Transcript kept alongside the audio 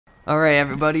Alright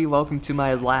everybody, welcome to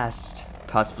my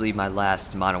possibly my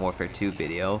last Modern Warfare 2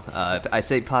 video. I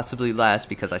say possibly last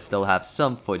because I still have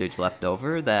some footage left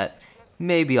over that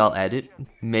maybe I'll edit,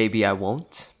 maybe I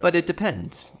won't, but it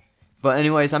depends. But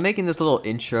anyways, I'm making this little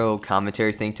intro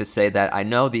commentary thing to say that I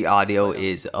know the audio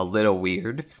is a little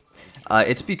weird.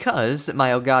 It's because my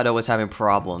Elgato was having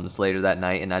problems later that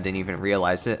night and I didn't even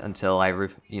realize it until I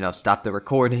stopped the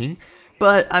recording.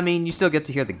 But, I mean, you still get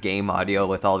to hear the game audio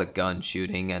with all the gun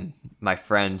shooting and my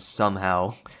friends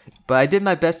somehow. But I did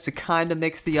my best to kind of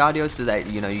mix the audio so that,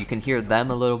 you can hear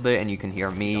them a little bit and you can hear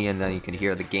me and then you can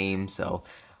hear the game. So,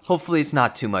 hopefully it's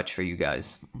not too much for you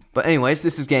guys. But anyways,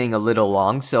 this is getting a little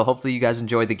long, so hopefully you guys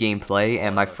enjoy the gameplay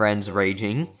and my friends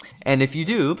raging. And if you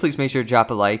do, please make sure to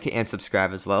drop a like and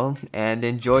subscribe as well. And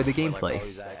enjoy the gameplay.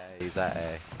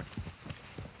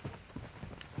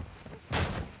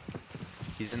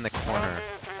 He's in the corner.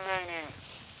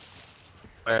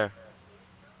 Where?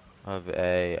 Of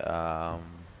a,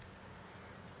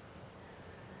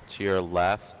 to your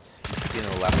left. He's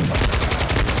in the left.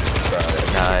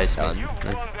 Bro, Nice.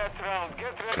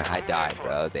 I died, bro.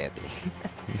 That was Anthony.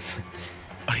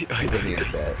 I didn't need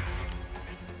a bet.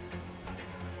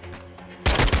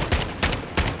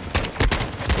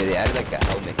 Yeah, they added like a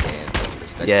helmet can.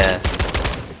 Yeah.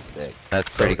 It's sick.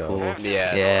 That's pretty cool.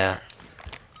 Yeah.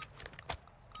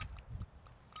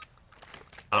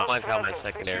 I don't like how my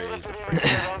secondary is a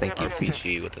freaking Thank you.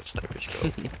 RPG with a sniper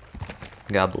scope.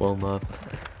 Gotta blow him up.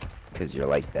 Cause you're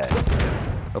like that.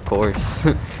 Of course.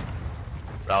 But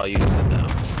I'll use it now.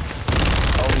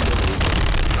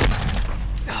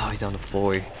 Oh, he's on the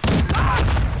floor.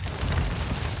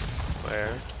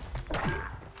 Where?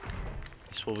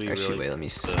 This will be Actually, really wait, let me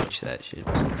good. switch that shit.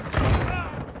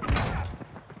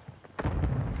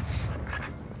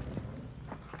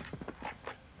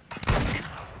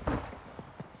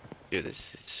 Dude,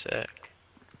 this is sick.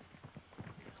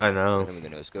 I know.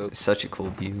 No It's such a cool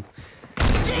view.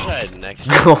 Especially I had next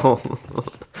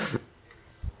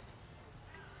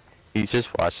You just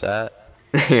watch that?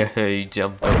 Yeah, he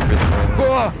jumped over the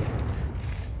ground.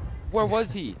 Where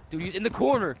was he? Dude, he was in the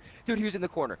corner. Dude, he was in the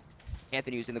corner.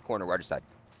 Anthony was in the corner, right side.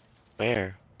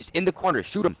 Where? He's in the corner.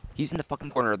 Shoot him. He's in the fucking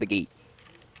corner of the gate.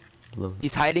 Blue.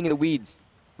 He's hiding in the weeds.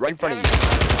 Right in front of you.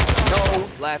 No,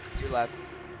 left. To your left.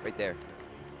 Right there.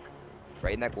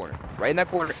 Right in that corner. Right in that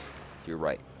corner. To your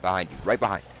right. Behind you. Right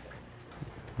behind.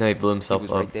 No, he blew himself He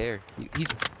was up. right there.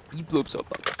 He blew himself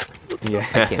up. Yeah.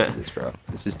 I can't do this, bro.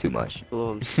 This is too much.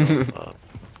 Blow himself up.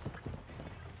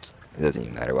 It doesn't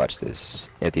even matter. Watch this.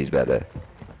 Anthony's about to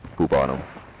poop on him.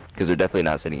 Because they're definitely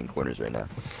not sitting in corners right now.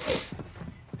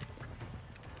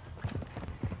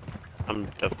 I'm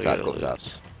definitely Top, gonna go lose. top.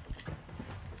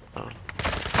 Oh.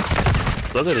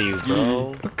 Look at you,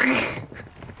 bro.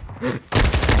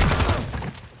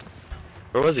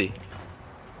 Where was he?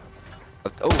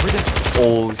 Oh, right there.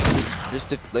 Oh,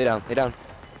 Just lay down. Lay down.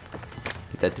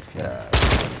 that defeat.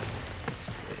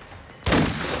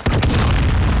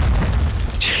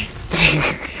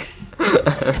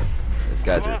 These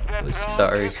guys are really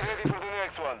Sorry.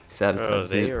 Sad Bro,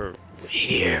 they are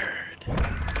weird.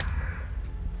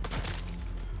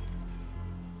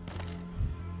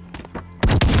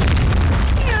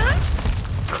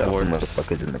 Four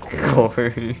motherfuckers in the corner.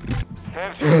 Course.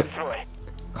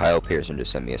 Kyle Pearson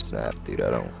just sent me a snap, dude. I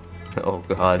don't. Oh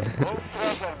god.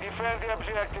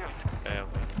 Damn.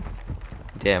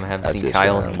 Damn, I haven't That's seen just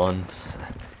Kyle in around. months.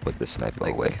 Put the sniper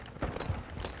away.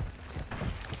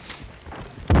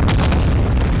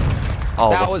 Oh,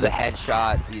 That was a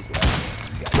headshot. He's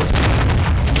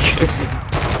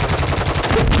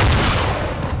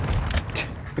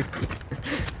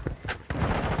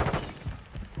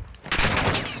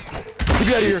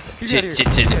Get out of here! shit.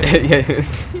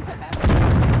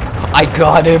 I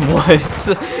got him once.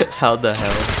 How the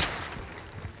hell?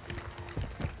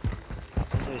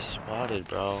 How's I spotted,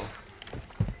 bro?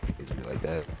 He's really like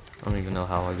that. I don't even know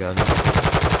how I got him.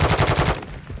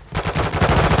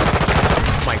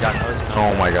 Oh my god, how is it?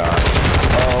 Oh my god.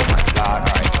 Oh my god!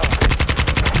 Alright.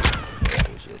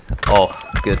 Oh shit. Oh,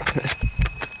 good.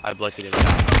 I blocked it.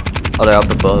 Oh, they're up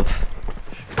above.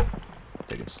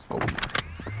 Take us. Oh.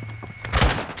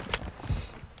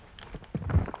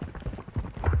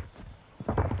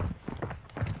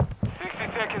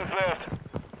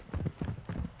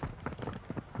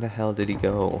 Where the hell did he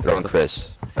go? They're on Chris.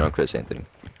 They're on Chris, Anthony.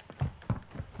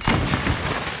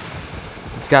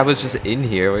 This guy was just in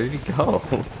here. Where did he go?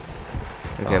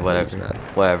 Okay, Oh, whatever. he's not.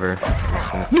 Whatever.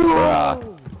 Just gonna-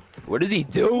 Bruh. What is he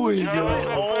doing,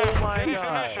 Oh my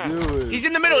god. Dude. He's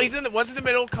in the middle, one's in the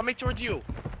middle, coming towards you.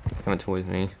 Coming towards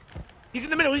me. He's in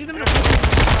the middle, Let's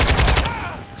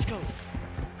go.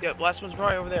 Yep, last one's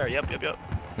probably over there. Yep.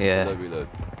 Yeah. Reload.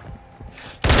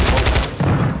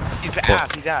 He's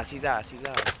ass.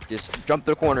 Just jump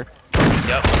the corner.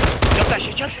 Yep. Jump that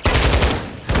shit.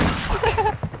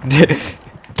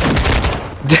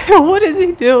 What is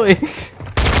he doing?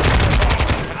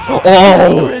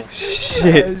 Oh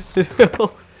shit!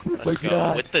 Let's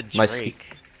go with the My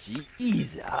Drake.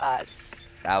 Jesus.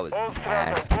 That was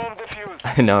nasty.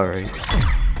 I know, right?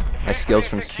 My skills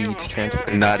from Siege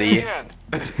transfer. Nutty.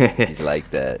 He's like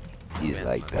that. He's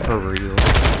like that. For real.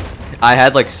 I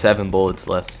had like 7 bullets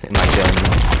left in my gun.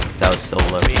 That was so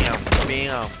lucky.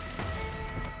 Bam.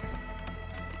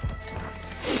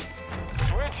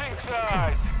 Switching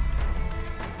sides.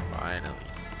 Finally.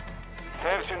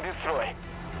 Search and destroy.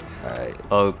 Alright.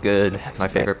 Oh, good. My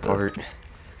favorite part.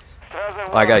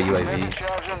 Oh, I got UAV.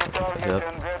 Yep.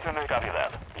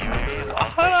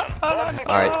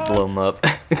 Alright, blow him up.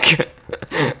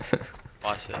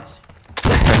 Watch this.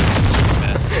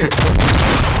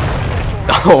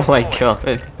 Oh my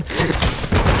god.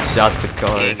 Shot the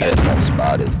car. I just got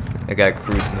spotted. I got a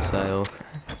cruise missile.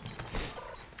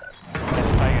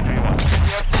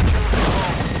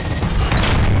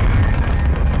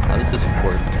 How does this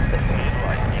work?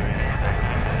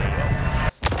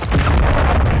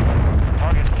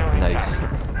 Nice.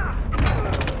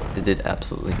 It did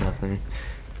absolutely nothing.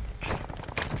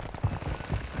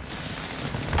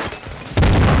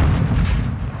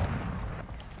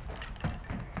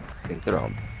 I think they're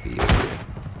on B over here.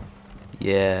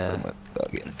 Yeah. I'm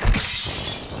bugging.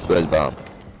 Where's bomb?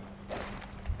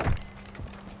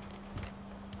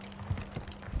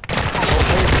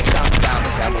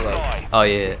 Down below. Oh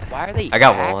yeah. Why are they I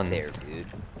got back one. there, dude?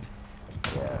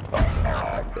 Yeah,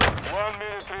 back there. 1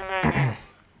 minute remaining.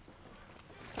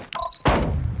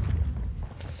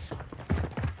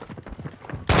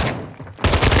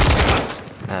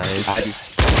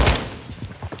 Nice.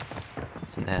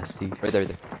 It's nasty. Right there, right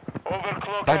there.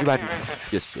 Overclock Behind you. activated.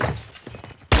 Yes.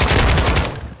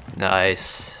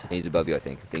 Nice. He's above you, I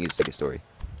think. I think he's second story.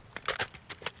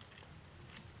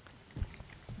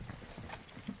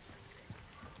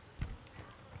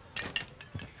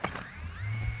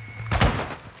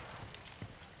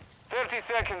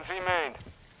 Seconds remain.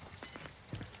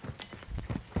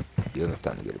 You don't have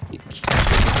time to get a peek.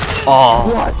 Oh.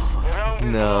 The round is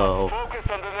No. won. Focus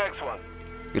on the next one.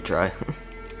 Good try.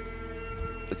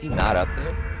 Was he not up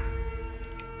there?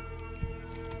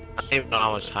 I don't even know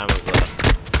how much time was left.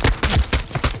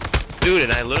 Dude,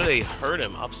 and I literally heard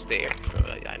him upstairs. Bro.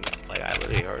 I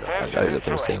literally heard him. I got it up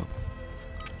there still.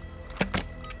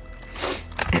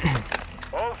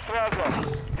 All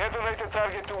Straza, detonate the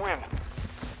target to win.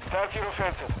 Start your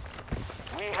offensive.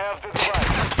 We have the device.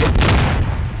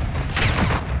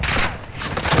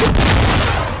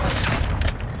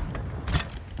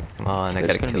 Come on, I They're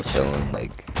gotta just gonna kill be someone. chilling,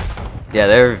 like. Yeah,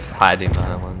 they're hiding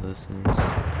behind one of those things.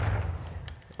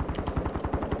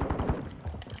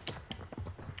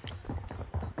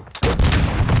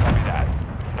 Copy that.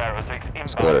 Sparrow 6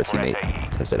 Let's go to our inbound for teammate.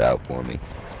 SAE. Test it out for me.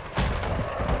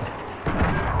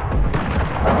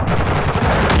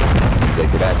 Seems like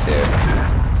they're back there.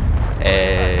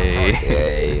 Hey.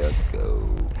 Okay, let's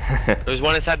go. There's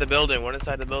one inside the building.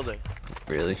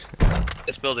 Really?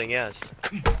 This building, yes.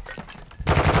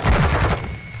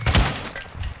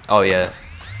 Oh yeah.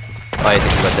 Oh, I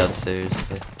think he went downstairs.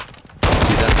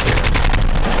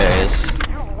 There he is.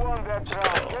 You've won that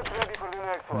round. Get ready for the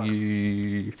next one.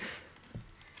 Yee.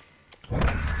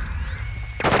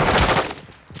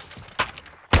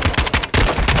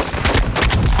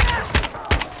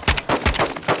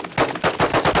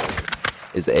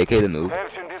 Is the AK the move?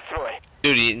 Search and destroy.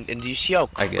 Dude, and do you see how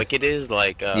I quick guess. it is?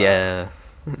 Like, Yeah.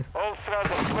 All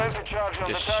Straza, 20 charge on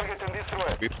the Just- target and destroy.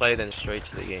 replay then straight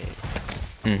to the game.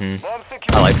 Mhm. Bomb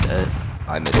secure. I like that.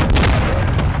 I missed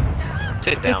it.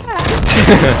 Sit down.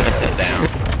 Sit down.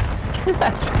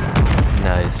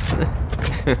 Nice.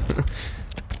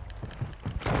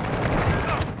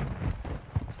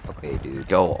 Okay, dude.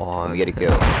 Go Let on. me get a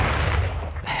kill.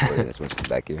 Wait, this one's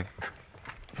back here.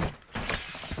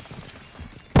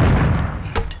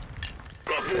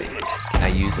 I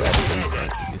use that against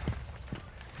that.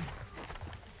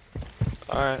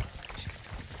 Alright.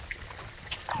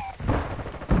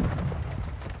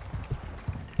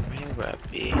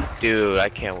 Dude, I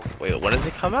can't wait. When does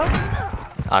it come out?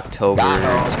 October 20.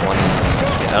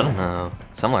 I don't know.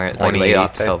 Somewhere like late 28th, I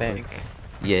October. think.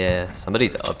 Yeah,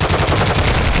 somebody's up.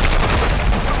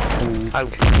 I,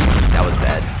 That was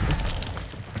bad.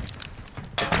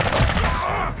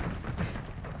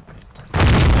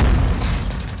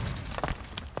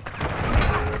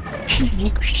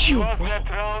 You lost that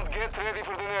round. Get ready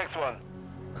for the next one.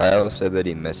 Kyle said that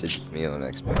he messaged me on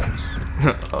Xbox.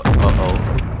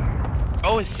 Uh-oh.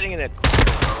 Oh, he's sitting in that corner.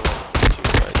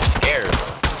 Scared.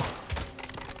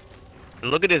 And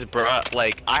look at this, bro.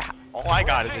 Like, all I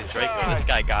got is his Draco. This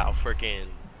guy got a freaking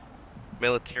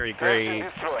military grade,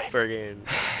 freaking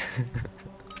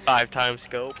 5x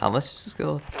scope. How much does this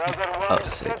go? Oh,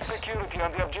 6.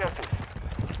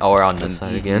 Oh, we're on this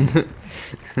side again.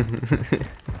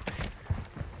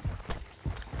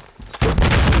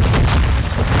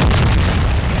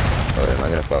 Oh, am I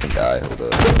gonna fucking die? Hold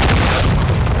up.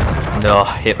 No,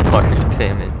 hit mark,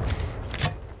 damn it.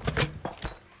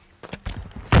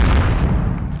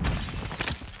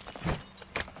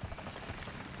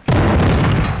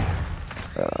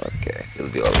 Okay,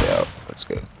 it'll be all the way out. Let's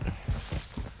go.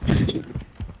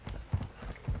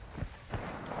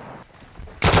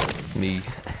 It's me.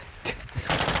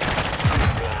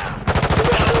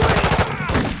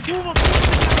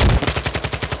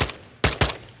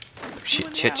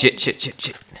 Shit.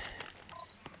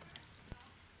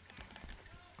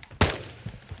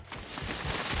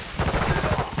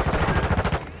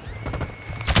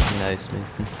 Nice,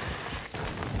 Mason.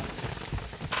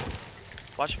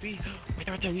 Watch B.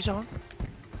 Right there, you saw him?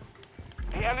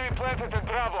 The enemy planted in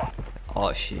Bravo.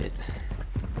 Oh shit.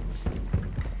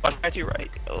 Watch right to your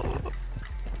right. Oh.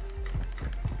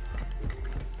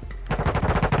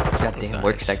 God damn,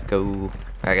 where could I go?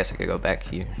 I guess I could go back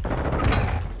here.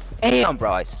 Damn,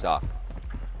 bro, I suck.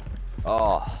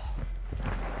 Oh.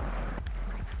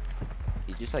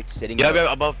 He's just like sitting. Yeah, there.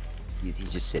 above. He's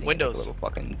just sitting. Windows. Like a little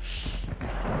fucking. You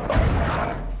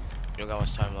don't got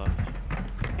much time left.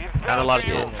 He's Not a lot of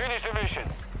down. time. Finish the mission.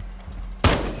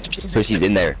 So she's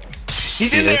in there.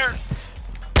 He's in there!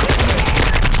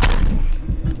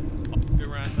 We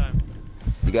ran out of time.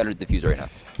 You got her diffuser right now.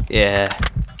 Yeah.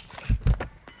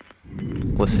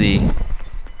 We'll see.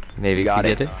 Maybe got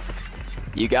we it. get it.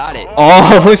 You got it.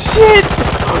 Oh shit!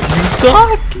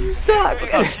 You suck!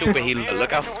 Look how stupid he look.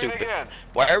 Look how stupid.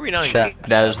 Why are we not engaged?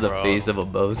 That is the bro? face of a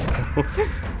bozo.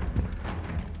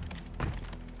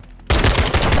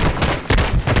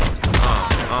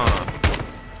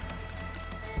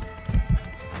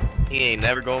 He ain't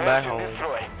never going back home.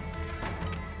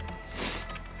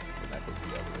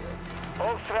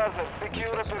 All thrusters, secure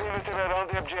the perimeter around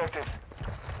the objectives.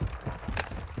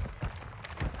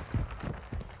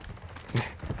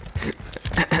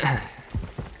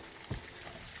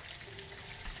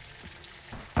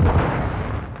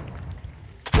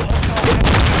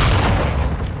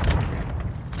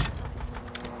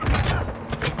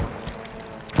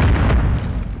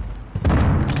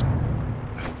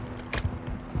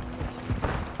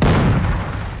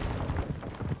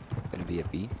 Gonna be a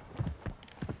B.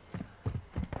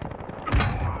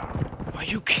 Are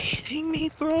you kidding me,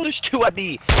 bro? There's 2 at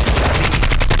B.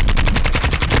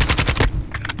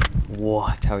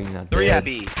 What? How are you not 3 dead? at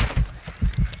B.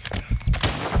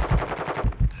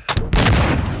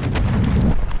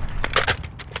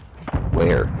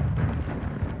 Where?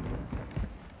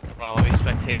 Well, let me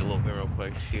spectate a little bit real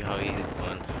quick, see how he did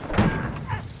one.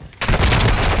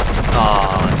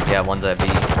 Yeah, one's at B.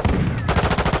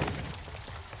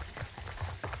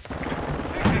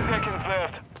 60 seconds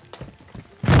left.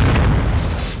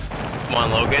 Come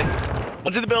on, Logan.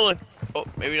 One's in the building. Oh,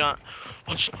 maybe not.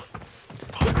 Watch.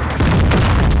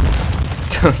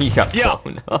 You got Yeah.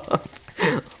 blown up.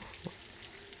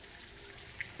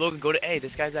 Logan, go to A.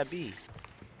 This guy's at B.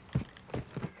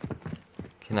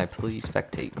 Can I please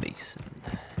spectate Mason?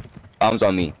 Bombs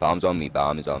on me. Bombs on me.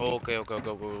 Bomb is on me. Oh, okay, go.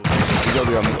 He's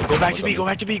over on me. Go back to Bombs B. on Go me.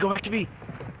 back to B. Go back to B.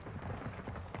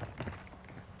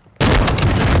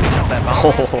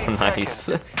 Oh, nice.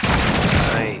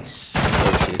 Nice.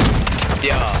 Oh shit.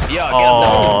 Yeah. Get him.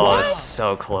 Oh,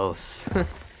 so close.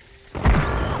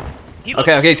 He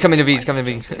Okay, he's coming to B. He's coming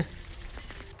to B.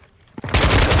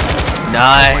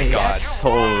 Nice.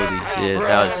 Holy shit,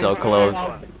 that was so close.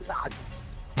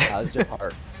 How's your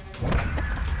heart?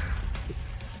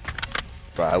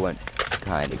 Bro, I went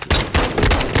kinda good.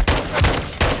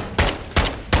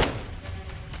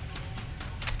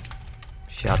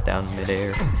 Shot down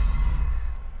midair.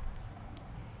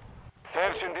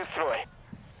 Search and destroy.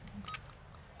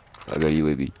 I got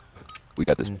UAV. We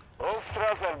got this. All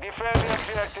thrusters, defend the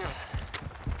objectives.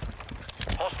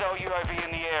 Hostile UAV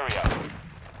in the area.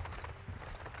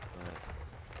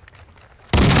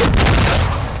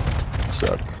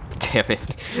 Suck. Damn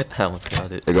it. I almost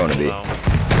got it. They're going to be. Wow.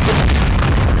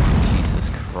 Jesus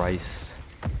Christ.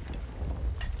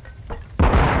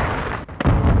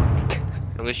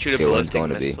 I'm gonna shoot a Okay, one's ballistic going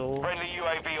to be. missile. Friendly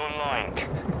UAV online.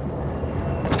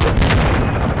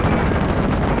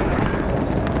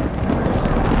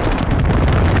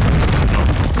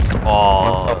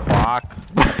 Oh. Fuck.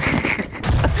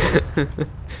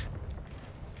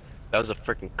 That was a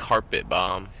freaking carpet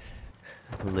bomb.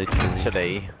 Literally.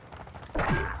 Today.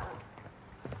 I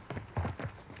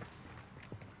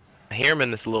hear him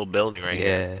in this little building right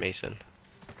here, Yeah. Mason.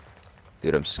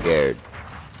 Dude, I'm scared.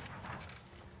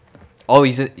 Oh,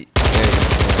 he's in. There he is.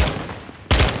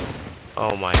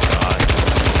 Oh my god.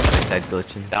 Head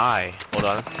glitching. Die. Hold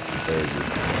on. There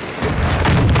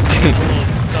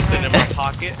Something in my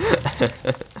pocket.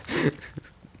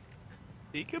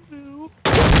 Peekaboo.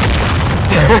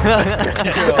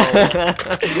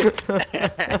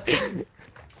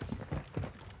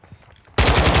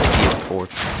 He is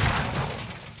torch.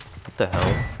 What the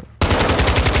hell?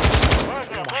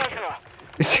 Wagner, Wagner.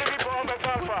 Enemy bomb at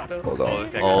Alpha. Hold Oh, on.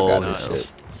 this guy Oh, got got nuts. this shit.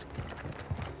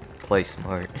 Play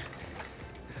smart.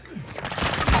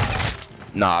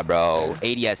 Nah, bro.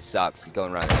 ADS sucks. He's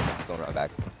going around. He's going around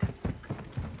back.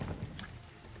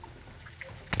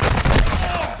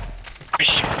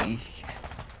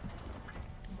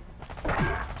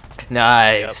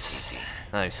 Nice.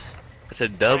 Nice. It's a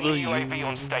W. UAV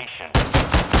on station.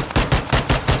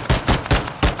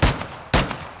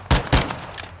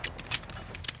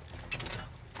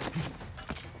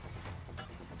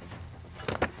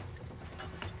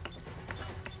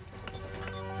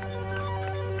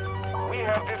 We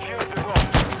have defused the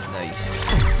bomb. Nice.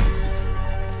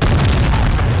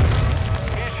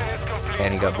 Mission is complete.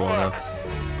 And he got blown up.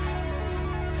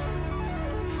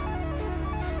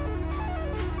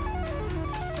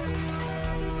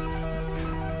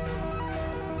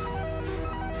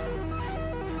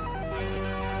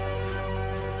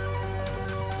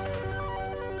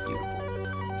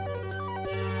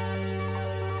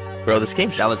 Bro, this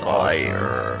game's That was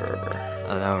fire.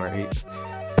 I know, right?